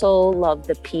also love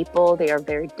the people. They are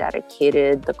very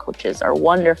dedicated. The coaches are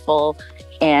wonderful,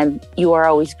 and you are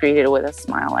always greeted with a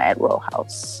smile at Row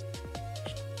House.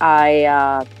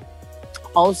 I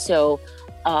also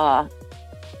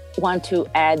want to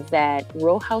add that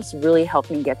Row House really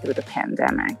helped me get through the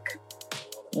pandemic.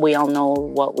 We all know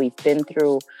what we've been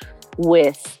through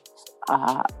with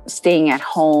staying at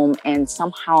home, and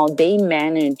somehow they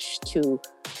managed to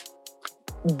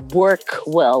work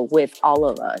well with all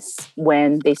of us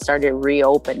when they started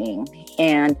reopening.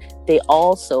 And they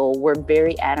also were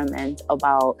very adamant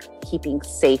about keeping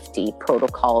safety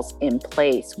protocols in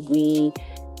place. We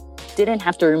didn't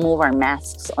have to remove our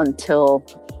masks until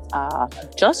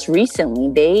just recently.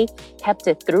 They kept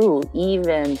it through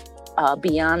even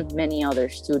beyond many other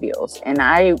studios. And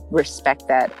I respect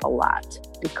that a lot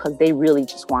because they really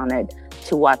just wanted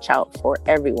to watch out for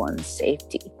everyone's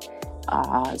safety.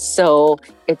 So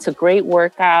it's a great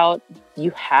workout.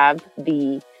 You have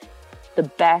the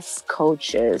best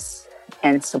coaches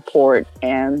and support,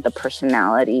 and the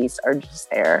personalities are just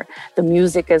there. The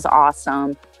music is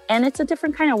awesome. And it's a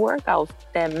different kind of workout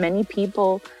that many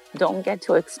people don't get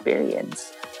to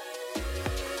experience.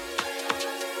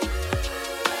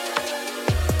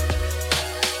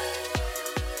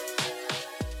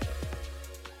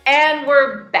 And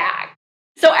we're back.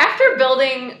 So after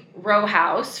building Row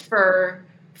House for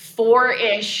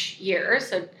 4-ish years,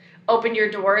 so opened your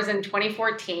doors in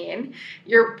 2014,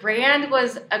 your brand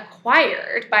was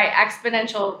acquired by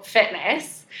Exponential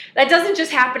Fitness. That doesn't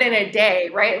just happen in a day,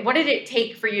 right? What did it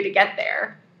take for you to get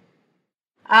there?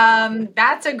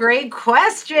 That's a great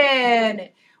question.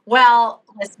 Well,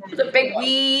 listen,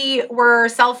 we were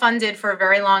self-funded for a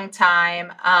very long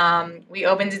time. We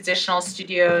opened additional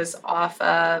studios off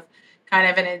of kind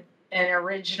of an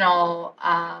original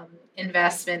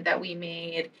investment that we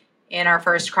made in our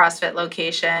first CrossFit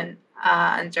location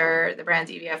under the brand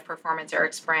EVF Performance,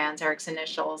 Eric's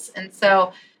initials. And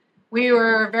so we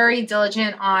were very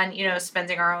diligent on,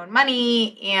 spending our own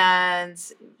money and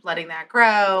letting that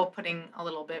grow, putting a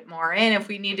little bit more in if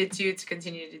we needed to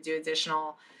continue to do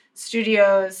additional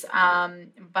studios.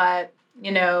 But,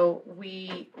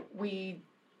 we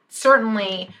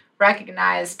certainly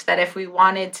recognized that if we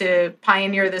wanted to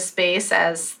pioneer the space,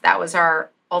 as that was our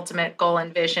ultimate goal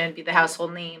and vision, be the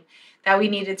household name, that we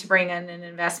needed to bring in an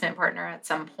investment partner at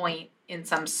some point in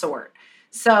some sort.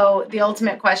 So the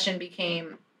ultimate question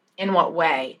became, in what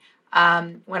way?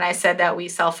 When I said that we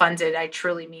self-funded, I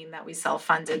truly mean that we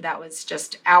self-funded. That was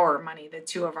just our money, the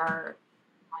two of our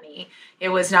money. It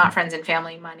was not friends and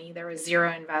family money. There was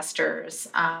zero investors.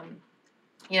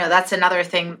 That's another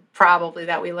thing probably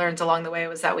that we learned along the way,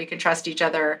 was that we could trust each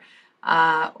other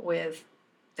with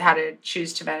how to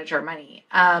choose to manage our money.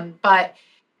 But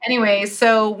anyway,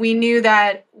 so we knew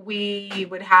that we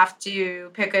would have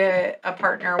to pick a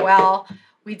partner well.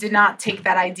 We did not take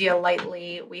that idea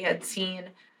lightly. We had seen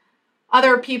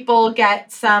other people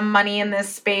get some money in this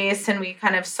space, and we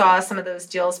kind of saw some of those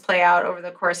deals play out over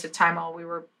the course of time while we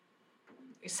were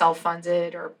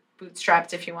self-funded or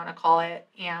bootstrapped, if you want to call it.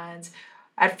 And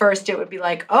at first it would be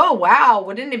like, oh, wow,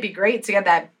 wouldn't it be great to get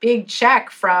that big check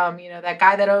from, that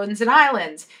guy that owns an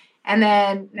island? And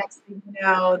then next thing you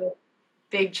know, the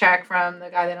big check from the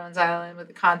guy that owns island with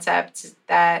the concept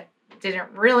that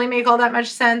didn't really make all that much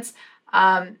sense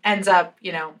ends up,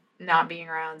 not being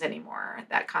around anymore.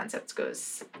 That concept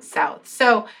goes south.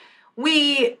 So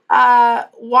we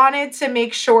wanted to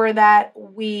make sure that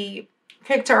we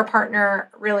picked our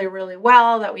partner really, really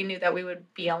well, that we knew that we would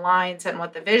be aligned on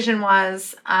what the vision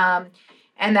was, and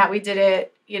that we did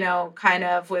it, kind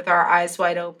of with our eyes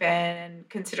wide open and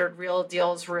considered real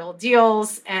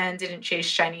deals, and didn't chase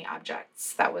shiny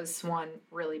objects. That was one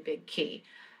really big key.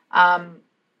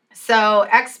 So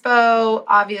Expo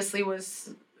obviously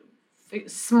was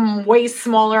way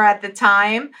smaller at the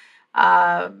time.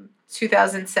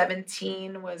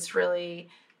 2017 was really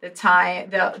the time,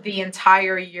 the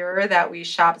entire year that we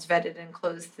shopped, vetted, and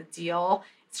closed the deal.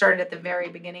 It started at the very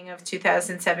beginning of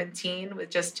 2017 with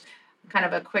just kind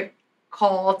of a quick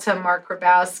call to Mark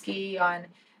Grabowski on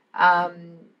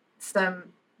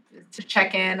to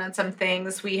check in on some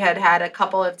things. We had a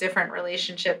couple of different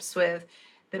relationships with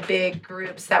the big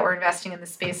groups that were investing in the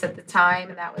space at the time,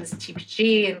 and that was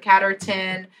TPG and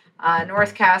Catterton,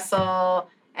 North Castle,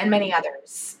 and many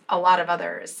others, a lot of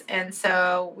others. And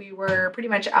so we were pretty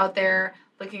much out there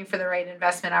looking for the right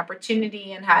investment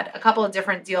opportunity and had a couple of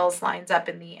different deals lined up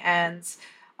in the end.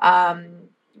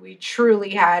 We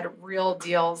truly had real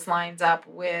deals lined up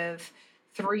with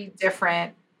 3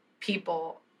 different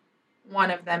people,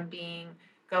 one of them being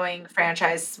going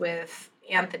franchise with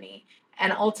Anthony,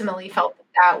 and ultimately felt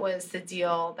that was the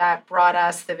deal that brought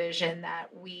us the vision that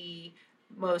we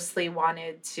mostly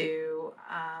wanted to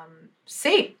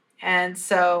see. And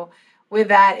so with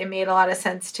that, it made a lot of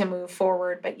sense to move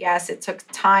forward. But yes, it took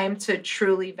time to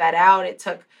truly vet out. It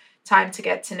took time to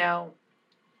get to know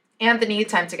Anthony,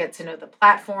 time to get to know the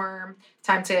platform,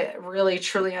 time to really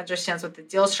truly understand what the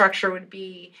deal structure would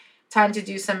be, time to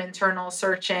do some internal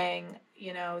searching,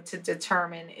 to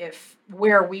determine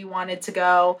where we wanted to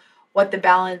go, what the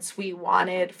balance we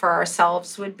wanted for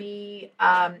ourselves would be,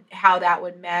 how that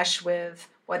would mesh with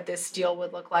what this deal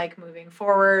would look like moving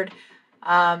forward.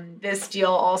 This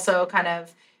deal also kind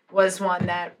of was one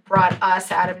that brought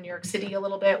us out of New York City a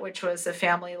little bit, which was a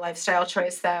family lifestyle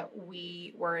choice that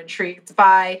we were intrigued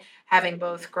by. Having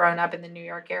both grown up in the New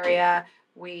York area,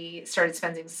 we started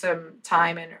spending some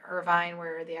time in Irvine,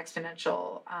 where the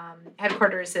Exponential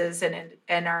headquarters is,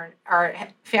 and our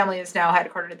family is now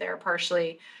headquartered there,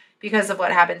 partially because of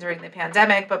what happened during the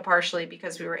pandemic, but partially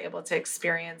because we were able to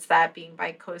experience that being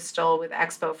bi-coastal with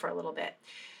Expo for a little bit.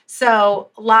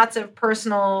 So lots of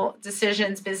personal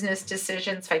decisions, business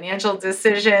decisions, financial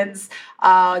decisions,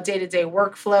 day-to-day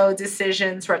workflow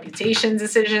decisions, reputation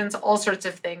decisions, all sorts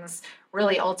of things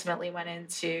really ultimately went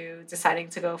into deciding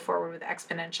to go forward with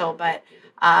Exponential. But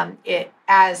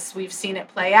as we've seen it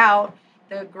play out,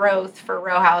 the growth for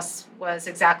Row House was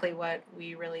exactly what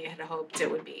we really had hoped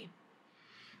it would be.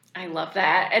 I love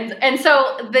that. And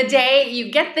so the day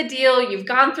you get the deal, you've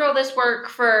gone through all this work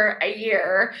for a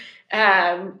year,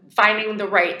 finding the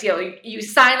right deal. You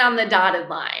sign on the dotted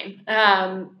line.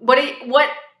 What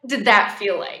did that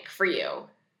feel like for you?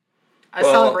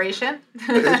 Celebration?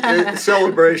 A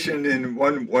celebration in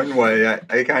one way.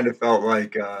 I kind of felt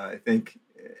like, I think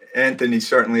Anthony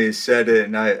certainly has said it,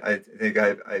 and I think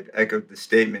I've echoed the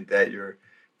statement that you're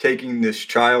taking this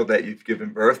child that you've given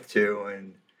birth to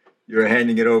and you're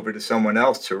handing it over to someone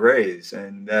else to raise.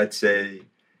 And that's an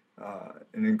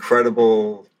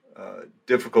incredible,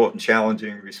 difficult and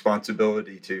challenging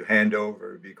responsibility to hand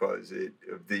over because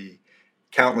of the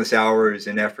countless hours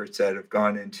and efforts that have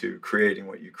gone into creating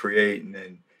what you create, and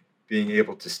then being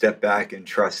able to step back and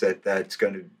trust that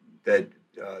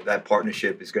that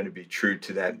partnership is going to be true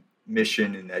to that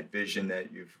mission and that vision that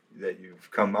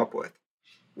you've come up with.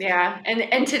 Yeah.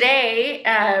 And today,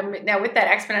 now with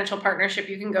that Exponential partnership,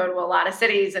 you can go to a lot of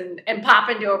cities and pop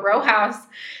into a row house.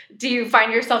 Do you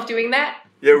find yourself doing that?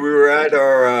 Yeah, we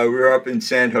were up in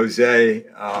San Jose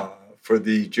for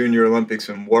the Junior Olympics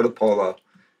in water polo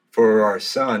for our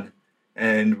son.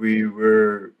 And we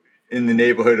were in the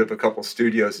neighborhood of a couple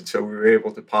studios. And so we were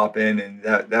able to pop in, and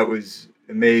that was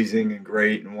amazing and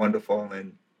great and wonderful.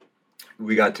 And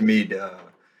we got to meet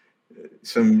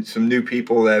some new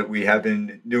people that we have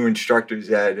new instructors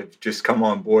that have just come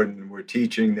on board and were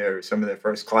teaching some of their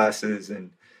first classes,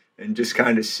 and just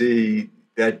kind of see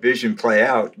that vision play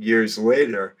out years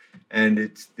later.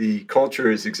 And the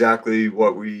culture is exactly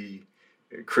what we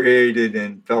created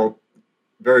and felt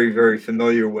very, very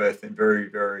familiar with and very,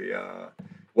 very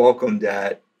welcomed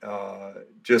at,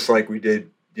 just like we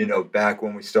did, back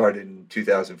when we started in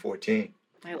 2014.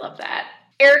 I love that.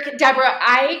 Eric, Deborah,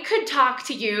 I could talk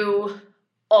to you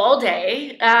all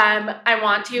day. I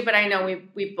want to, but I know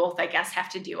we both, I guess, have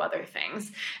to do other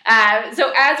things.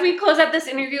 So as we close out this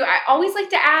interview, I always like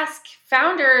to ask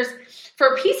founders for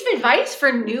a piece of advice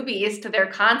for newbies to their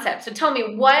concept. So tell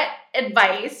me, what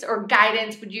advice or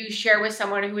guidance would you share with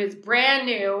someone who is brand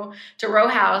new to Row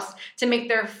House to make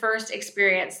their first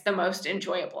experience the most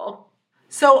enjoyable?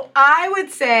 So I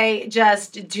would say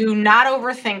just do not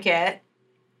overthink it.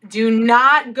 Do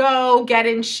not go get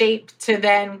in shape to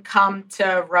then come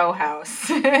to Row House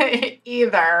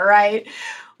either, right?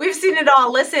 We've seen it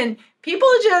all. Listen, people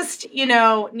just,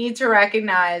 need to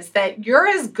recognize that you're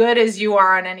as good as you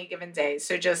are on any given day.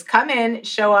 So just come in,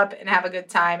 show up, and have a good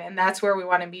time. And that's where we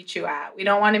want to meet you at. We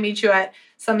don't want to meet you at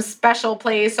some special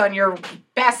place on your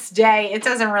best day. It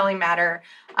doesn't really matter.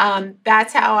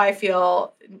 That's how I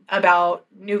feel about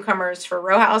newcomers for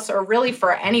Row House, or really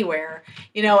for anywhere.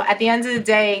 At the end of the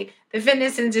day, the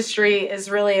fitness industry is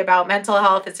really about mental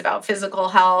health. It's about physical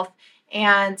health.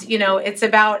 And, it's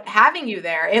about having you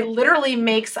there. It literally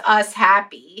makes us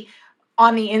happy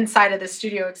on the inside of the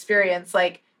studio experience,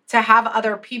 like to have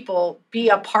other people be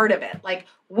a part of it. Like,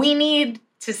 we need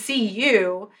to see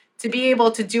you to be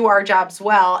able to do our jobs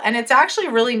well. And it's actually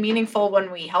really meaningful when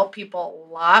we help people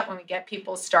a lot, when we get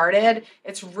people started.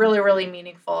 It's really, really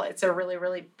meaningful. It's a really,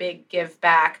 really big give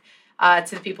back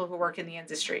to the people who work in the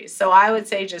industry. So I would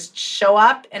say just show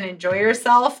up and enjoy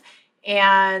yourself.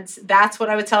 And that's what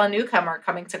I would tell a newcomer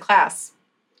coming to class.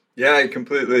 Yeah, I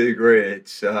completely agree.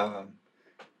 It's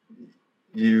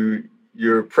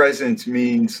your presence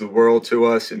means the world to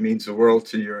us. It means the world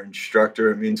to your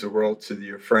instructor. It means the world to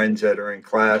your friends that are in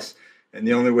class. And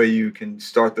the only way you can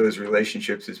start those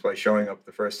relationships is by showing up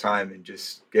the first time and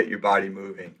just get your body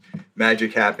moving.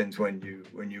 Magic happens when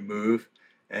you move,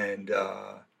 and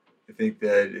I think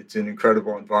that it's an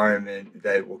incredible environment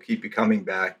that will keep you coming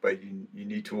back, but you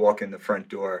need to walk in the front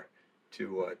door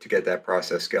to get that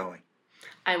process going.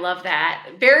 I love that.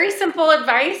 Very simple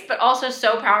advice, but also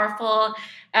so powerful.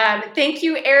 Thank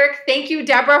you, Eric. Thank you,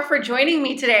 Deborah, for joining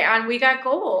me today on We Got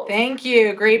Goals. Thank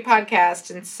you. Great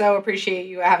podcast, and so appreciate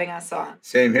you having us on.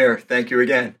 Same here. Thank you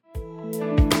again.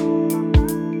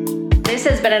 This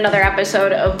has been another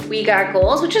episode of We Got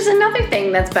Goals, which is another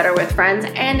thing that's better with friends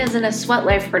and is in a Sweat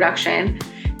Life production.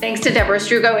 Thanks to Deborah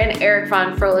Strugo and Eric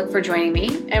Von Froelich for joining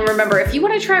me. And remember, if you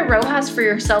want to try Row House for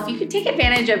yourself, you can take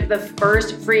advantage of the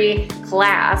first free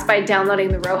class by downloading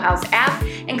the Row House app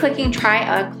and clicking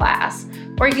Try a Class.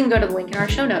 Or you can go to the link in our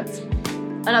show notes.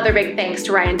 Another big thanks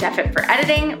to Ryan Deffitt for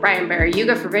editing, Ryan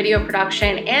Barayuga for video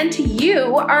production, and to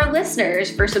you, our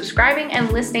listeners, for subscribing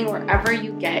and listening wherever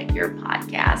you get your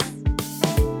podcasts.